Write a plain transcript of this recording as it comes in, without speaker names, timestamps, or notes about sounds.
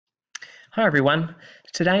Hi everyone.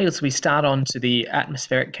 Today, as we start on to the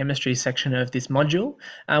atmospheric chemistry section of this module,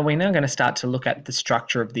 we're now going to start to look at the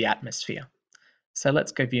structure of the atmosphere. So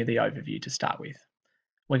let's give you the overview to start with.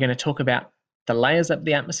 We're going to talk about the layers of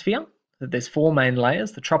the atmosphere. There's four main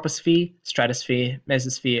layers: the troposphere, stratosphere,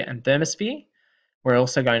 mesosphere, and thermosphere. We're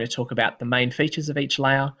also going to talk about the main features of each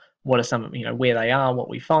layer, what are some, where they are, what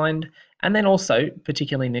we find, and then also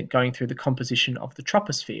particularly going through the composition of the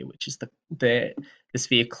troposphere, which is the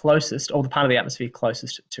sphere closest, or the part of the atmosphere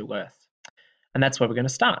closest to Earth. And that's where we're going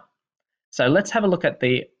to start. So let's have a look at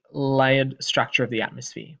the layered structure of the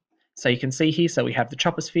atmosphere. So you can see here, so we have the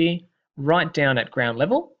troposphere right down at ground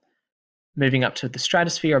level, moving up to the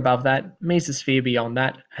stratosphere above that, mesosphere beyond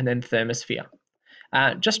that, and then thermosphere.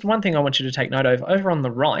 Just one thing I want you to take note of, over on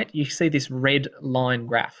the right, you see this red line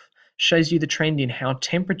graph. Shows you the trend in how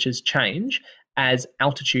temperatures change as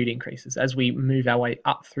altitude increases, as we move our way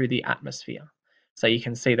up through the atmosphere. So you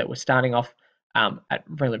can see that we're starting off at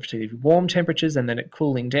relatively warm temperatures and then it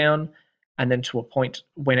cooling down, and then to a point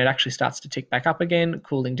when it actually starts to tick back up again,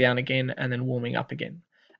 cooling down again, and then warming up again.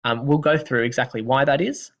 We'll go through exactly why that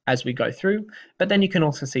is as we go through, but then you can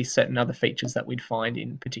also see certain other features that we'd find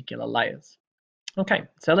in particular layers. Okay,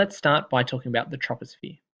 so let's start by talking about the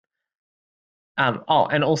troposphere.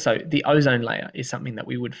 And also the ozone layer is something that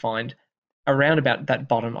we would find around about that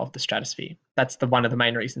bottom of the stratosphere. That's one of the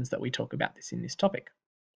main reasons that we talk about this in this topic.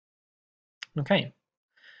 Okay,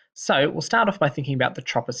 so we'll start off by thinking about the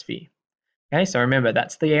troposphere. Okay, so remember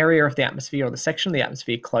that's the area of the atmosphere, or the section of the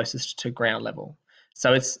atmosphere closest to ground level.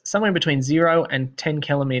 So it's somewhere between 0 and 10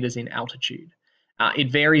 kilometers in altitude.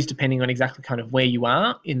 It varies depending on exactly kind of where you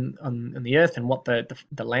are on the Earth and what the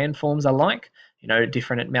landforms are like.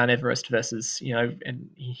 Different at Mount Everest versus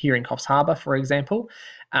here in Coffs Harbour, for example.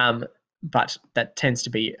 But that tends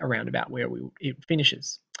to be around about where it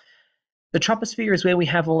finishes. The troposphere is where we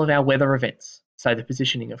have all of our weather events. So the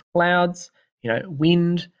positioning of clouds,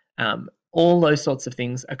 wind, all those sorts of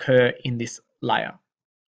things occur in this layer.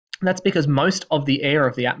 And that's because most of the air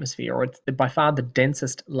of the atmosphere, or it's by far the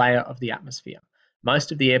densest layer of the atmosphere.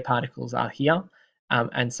 Most of the air particles are here,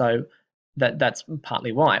 and so that's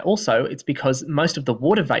partly why. Also, it's because most of the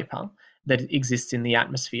water vapor that exists in the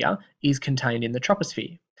atmosphere is contained in the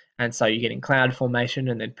troposphere. And so you're getting cloud formation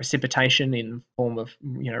and then precipitation in form of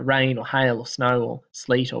rain or hail or snow or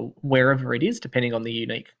sleet or wherever it is, depending on the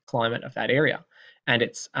unique climate of that area and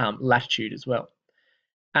its latitude as well.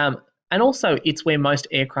 And also, it's where most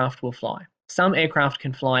aircraft will fly. Some aircraft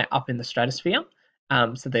can fly up in the stratosphere.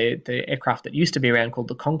 So the aircraft that used to be around called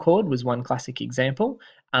the Concorde was one classic example,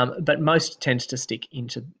 but most tend to stick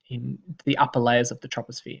in the upper layers of the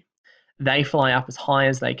troposphere. They fly up as high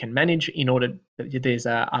as they can manage in order that there's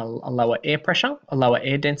a lower air pressure, a lower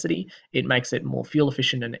air density. It makes it more fuel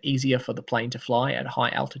efficient and easier for the plane to fly at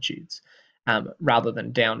high altitudes rather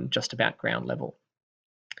than down just about ground level.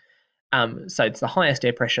 So it's the highest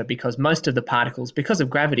air pressure because most of the particles, because of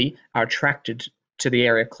gravity, are attracted to the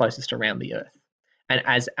area closest around the Earth. And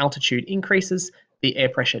as altitude increases, the air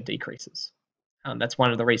pressure decreases. That's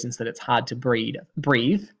one of the reasons that it's hard to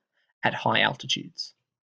breathe at high altitudes.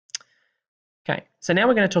 Okay, so now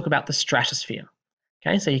we're going to talk about the stratosphere.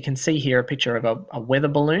 Okay, so you can see here a picture of a weather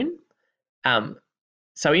balloon.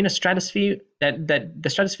 So in a stratosphere, the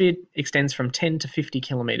stratosphere extends from 10 to 50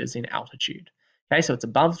 kilometers in altitude. Okay, so it's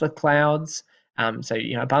above the clouds, so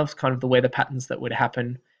above kind of the weather patterns that would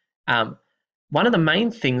happen. One of the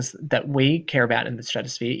main things that we care about in the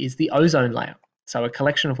stratosphere is the ozone layer. So a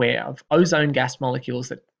collection of ozone gas molecules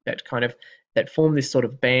that form this sort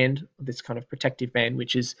of band, this kind of protective band,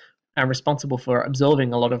 which is responsible for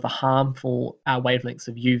absorbing a lot of the harmful wavelengths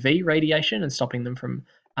of UV radiation and stopping them from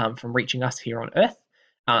reaching us here on Earth.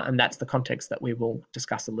 And that's the context that we will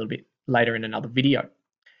discuss a little bit later in another video.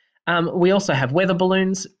 We also have weather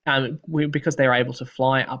balloons because they're able to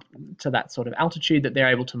fly up to that sort of altitude that they're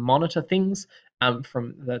able to monitor things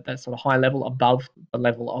from that sort of high level above the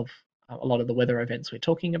level of a lot of the weather events we're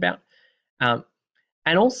talking about. And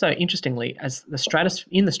also, interestingly, as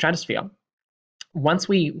in the stratosphere, once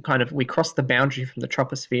we cross the boundary from the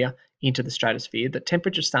troposphere into the stratosphere, the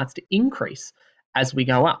temperature starts to increase as we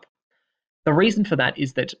go up. The reason for that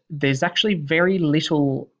is that there's actually very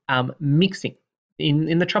little mixing.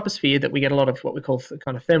 In the troposphere, that we get a lot of what we call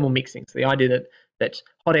kind of thermal mixing. So the idea that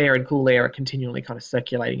hot air and cool air are continually kind of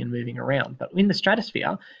circulating and moving around. But in the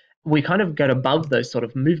stratosphere, we kind of get above those sort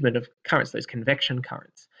of movement of currents, those convection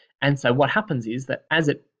currents. And so what happens is that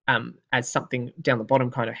as something down the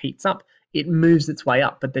bottom kind of heats up, it moves its way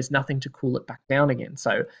up, but there's nothing to cool it back down again.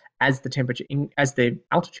 So as the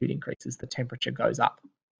altitude increases, the temperature goes up.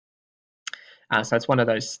 So it's one of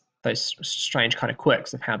those those strange kind of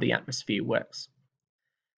quirks of how the atmosphere works.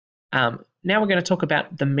 Now we're going to talk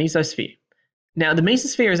about the mesosphere. Now, the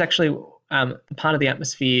mesosphere is actually the part of the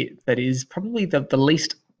atmosphere that is probably the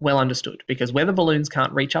least well understood, because weather balloons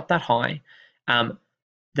can't reach up that high,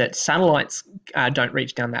 that satellites don't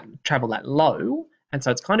reach down travel that low, and so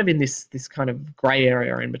it's kind of in this kind of grey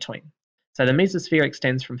area in between. So the mesosphere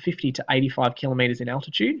extends from 50 to 85 kilometers in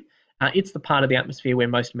altitude. It's the part of the atmosphere where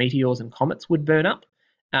most meteors and comets would burn up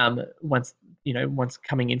once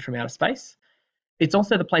coming in from outer space. It's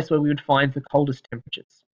also the place where we would find the coldest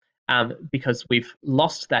temperatures, because we've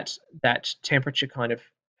lost that temperature kind of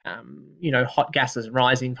hot gases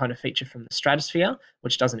rising kind of feature from the stratosphere,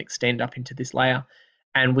 which doesn't extend up into this layer.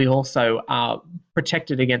 And we also are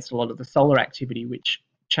protected against a lot of the solar activity, which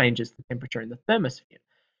changes the temperature in the thermosphere.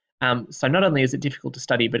 So not only is it difficult to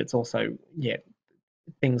study, but it's also,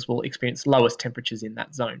 things will experience lowest temperatures in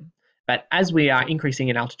that zone. But as we are increasing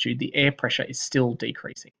in altitude, the air pressure is still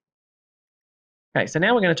decreasing. Okay, so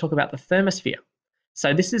now we're going to talk about the thermosphere.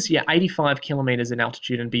 So this is 85 kilometers in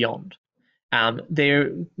altitude and beyond.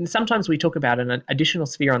 Sometimes we talk about an additional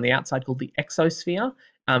sphere on the outside called the exosphere.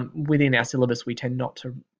 Within our syllabus, we tend not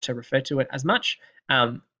to refer to it as much.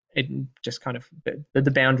 It just kind of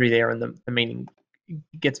the boundary there and the meaning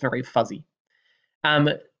gets very fuzzy.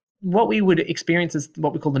 What we would experience is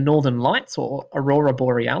what we call the northern lights, or aurora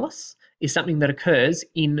borealis, is something that occurs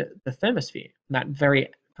in the thermosphere, that very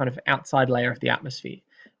kind of outside layer of the atmosphere,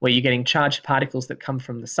 where you're getting charged particles that come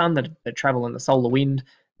from the sun that travel in the solar wind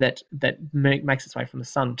that makes its way from the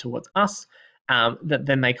sun towards us, that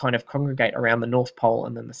then they kind of congregate around the North Pole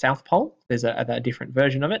and then the South Pole. There's a different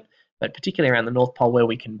version of it, but particularly around the North Pole where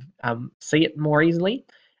we can see it more easily,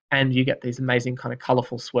 and you get these amazing kind of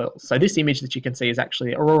colourful swirls. So this image that you can see is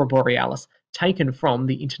actually aurora borealis taken from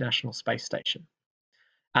the International Space Station.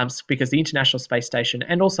 Because the International Space Station,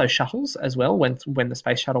 and also shuttles as well, when the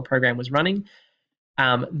Space Shuttle program was running,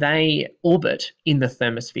 they orbit in the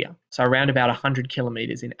thermosphere, so around about 100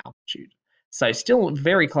 kilometers in altitude. So still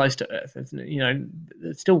very close to Earth.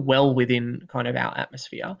 It's still well within kind of our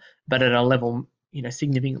atmosphere, but at a level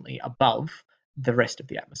significantly above the rest of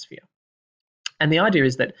the atmosphere. And the idea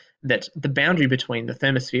is that the boundary between the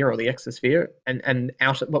thermosphere or the exosphere and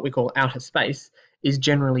what we call outer space is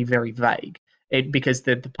generally very vague. Because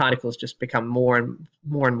the particles just become more and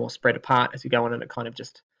more spread apart as you go on, and it kind of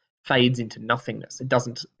just fades into nothingness.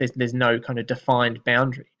 There's no kind of defined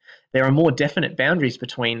boundary. There are more definite boundaries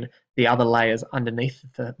between the other layers underneath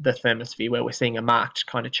the thermosphere, where we're seeing a marked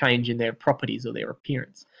kind of change in their properties or their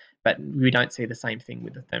appearance. But we don't see the same thing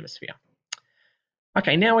with the thermosphere.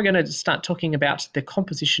 Okay, now we're going to start talking about the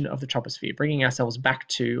composition of the troposphere, bringing ourselves back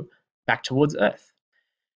towards Earth.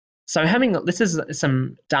 So this is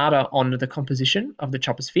some data on the composition of the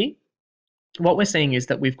troposphere. What we're seeing is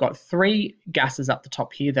that we've got 3 gases up the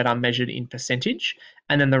top here that are measured in percentage,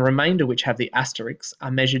 and then the remainder, which have the asterisks,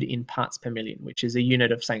 are measured in parts per million, which is a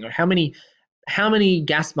unit of saying how many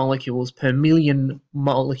gas molecules per million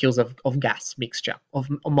molecules of gas mixture, of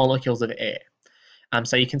molecules of air.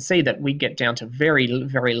 So you can see that we get down to very,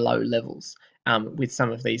 very low levels with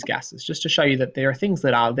some of these gases, just to show you that there are things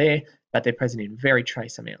that are there, but they're present in very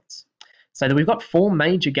trace amounts. So that we've got 4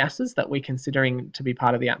 major gases that we're considering to be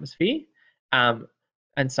part of the atmosphere.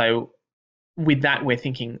 And so with that, we're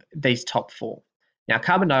thinking these top 4. Now,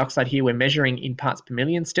 carbon dioxide here, we're measuring in parts per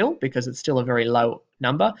million still, because it's still a very low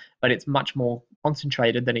number, but it's much more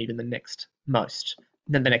concentrated than even the next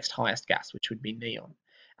highest gas, which would be neon.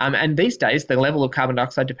 And these days, the level of carbon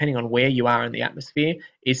dioxide, depending on where you are in the atmosphere,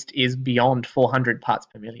 is beyond 400 parts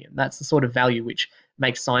per million. That's the sort of value which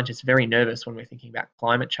makes scientists very nervous when we're thinking about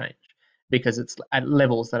climate change, because it's at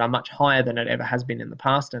levels that are much higher than it ever has been in the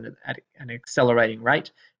past, and at an accelerating rate,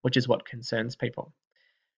 which is what concerns people.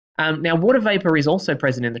 Now, water vapor is also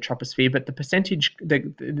present in the troposphere, but the percentage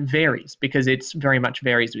varies, because it's very much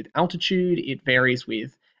varies with altitude. It varies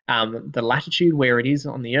with the latitude where it is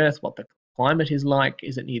on the Earth, what the climate is like.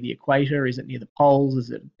 Is it near the equator? Is it near the poles?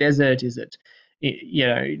 Is it desert? Is it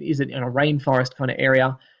in a rainforest kind of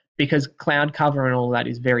area? Because cloud cover and all that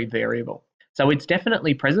is very variable. So it's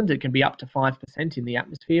definitely present. It can be up to 5% in the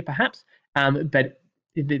atmosphere, perhaps, but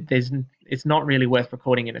it's not really worth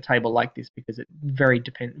recording in a table like this, because it very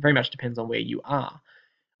much depends on where you are.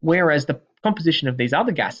 Whereas the composition of these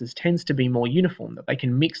other gases tends to be more uniform, that they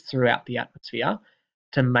can mix throughout the atmosphere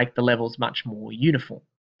to make the levels much more uniform.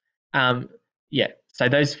 So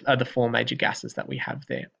those are the 4 major gases that we have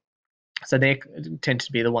there. So they tend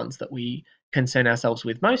to be the ones that we concern ourselves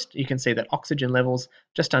with most. You can see that oxygen levels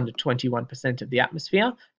just under 21% of the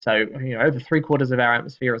atmosphere. So over 3/4 of our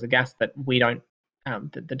atmosphere is a gas that we don't,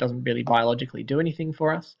 that doesn't really biologically do anything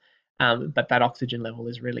for us. but that oxygen level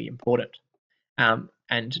is really important.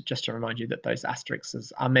 And just to remind you that those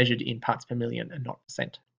asterisks are measured in parts per million and not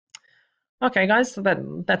percent. Okay, guys, so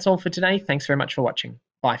that's all for today. Thanks very much for watching.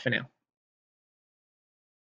 Bye for now.